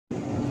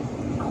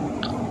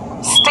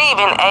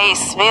Stephen A.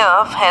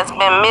 Smith has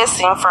been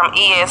missing from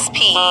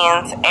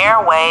ESPN's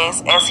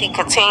airways as he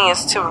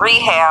continues to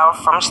rehab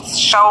from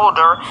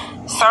shoulder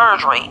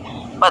surgery,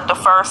 but the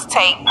First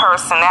Take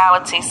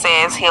personality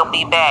says he'll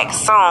be back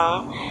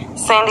soon,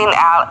 sending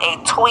out a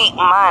tweet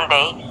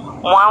Monday,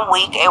 1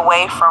 week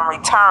away from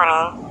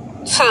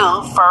returning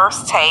to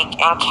First Take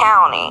and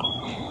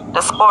counting.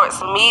 The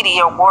sports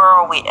media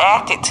world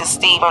reacted to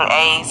Stephen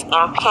A's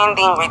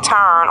impending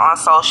return on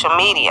social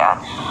media.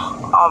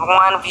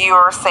 One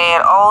viewer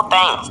said, "Oh,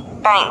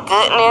 thank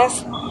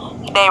goodness."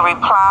 They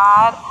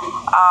replied,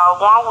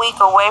 1 week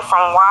away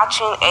from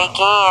watching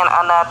again,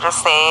 another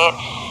said.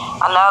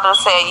 Another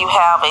said, "You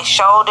have a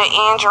shoulder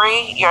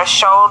injury. Your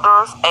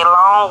shoulder's a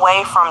long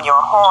way from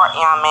your heart,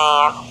 young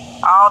man.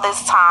 All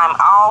this time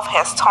off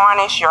has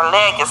tarnished your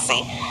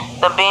legacy."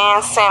 The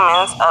Ben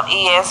Simmons of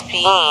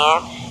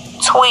ESPN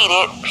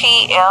tweeted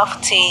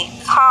PFT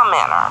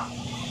commenter.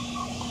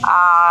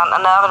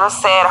 Another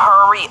said,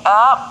 "Hurry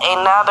up."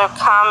 Another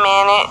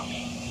commented,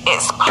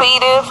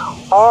 "Expletive,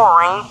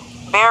 boring,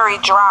 very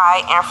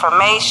dry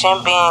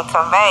information being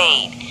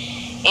conveyed.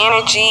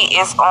 Energy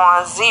is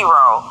on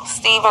zero."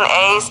 Stephen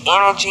A's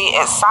energy,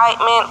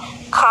 excitement,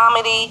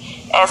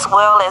 comedy, as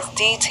well as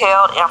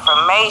detailed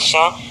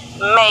information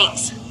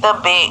makes the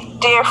big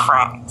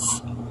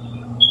difference.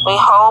 We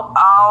hope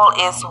all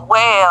is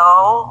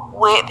well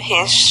with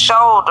his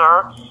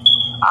shoulder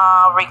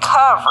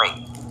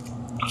recovery.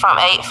 From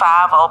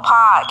 850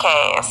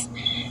 Podcast.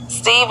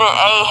 Stephen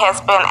A. has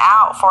been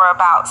out for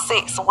about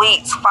 6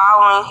 weeks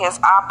following his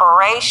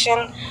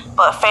operation,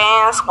 but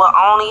fans will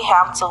only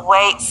have to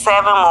wait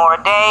 7 more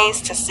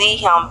days to see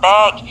him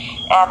back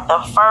at the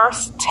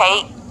First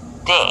Take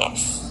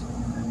desk.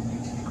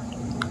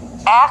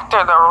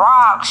 Actor The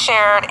Rock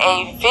shared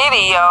a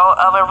video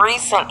of a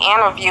recent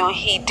interview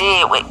he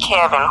did with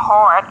Kevin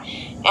Hart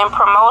in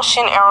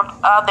promotion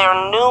of their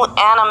new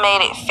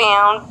animated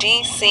film,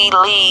 DC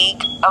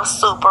League of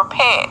Super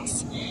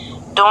Pets.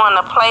 During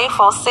the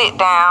playful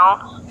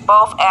sit-down,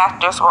 both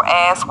actors were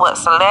asked what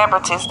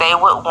celebrities they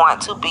would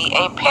want to be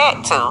a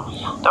pet to.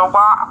 The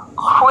Rock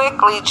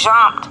quickly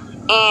jumped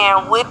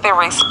in with the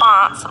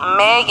response,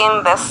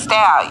 Megan Thee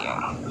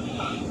Stallion.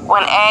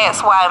 When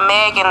asked why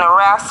Megan the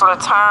wrestler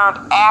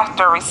turned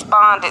actor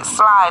responded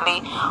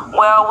slyly,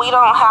 "Well, we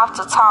don't have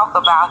to talk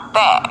about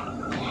that."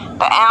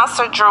 The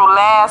answer drew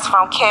laughs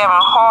from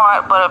Kevin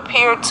Hart, but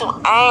appeared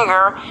to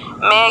anger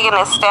Megan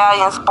Thee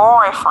Stallion's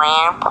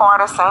boyfriend,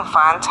 Pardison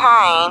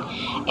Fontaine,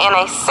 in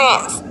a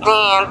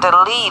since-then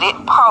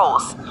deleted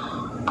post.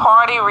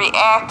 Party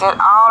reacted,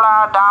 "All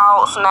our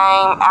dogs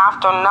named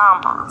after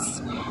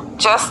numbers.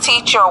 Just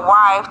teach your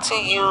wife to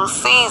use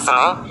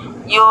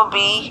seasoning, you'll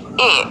be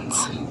it.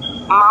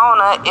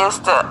 Mona is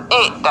the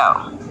it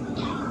though."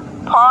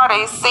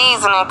 Party's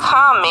seasoning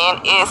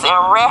comment is in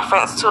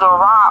reference to The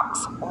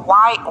Rock's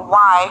white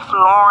wife,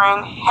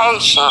 Lauren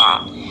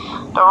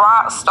Haitian. The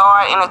Rock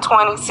starred in the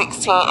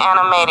 2016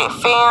 animated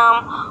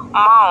film,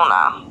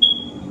 Mona.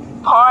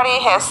 Party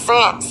has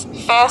since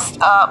fessed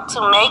up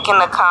to making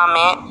the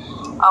comment,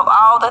 "Of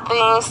all the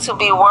things to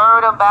be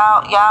worried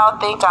about, y'all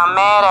think I'm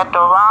mad at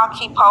The Rock?"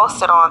 He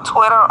posted on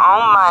Twitter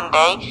on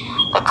Monday.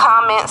 The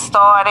comment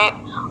started,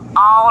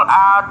 "All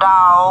our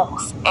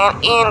dogs,"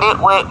 and ended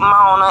with,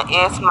 "Mona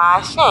is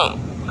my shit."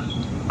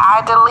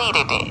 I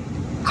deleted it,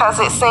 cause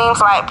it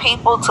seems like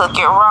people took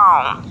it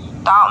wrong.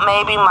 Thought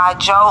maybe my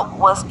joke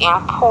was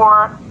in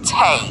poor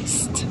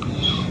taste.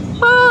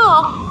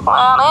 Ooh,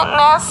 well, isn't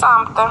that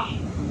something?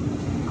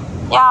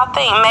 Y'all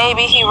think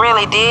maybe he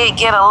really did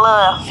get a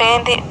little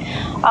offended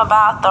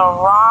about The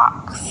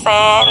Rock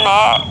saying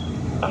that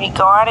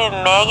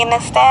regarding Megan Thee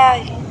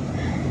Stallion?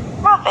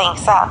 I think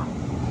so.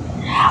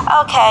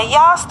 Okay,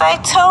 y'all stay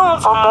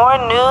tuned for more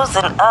news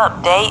and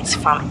updates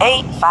from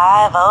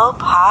 850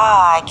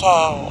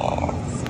 Podcast.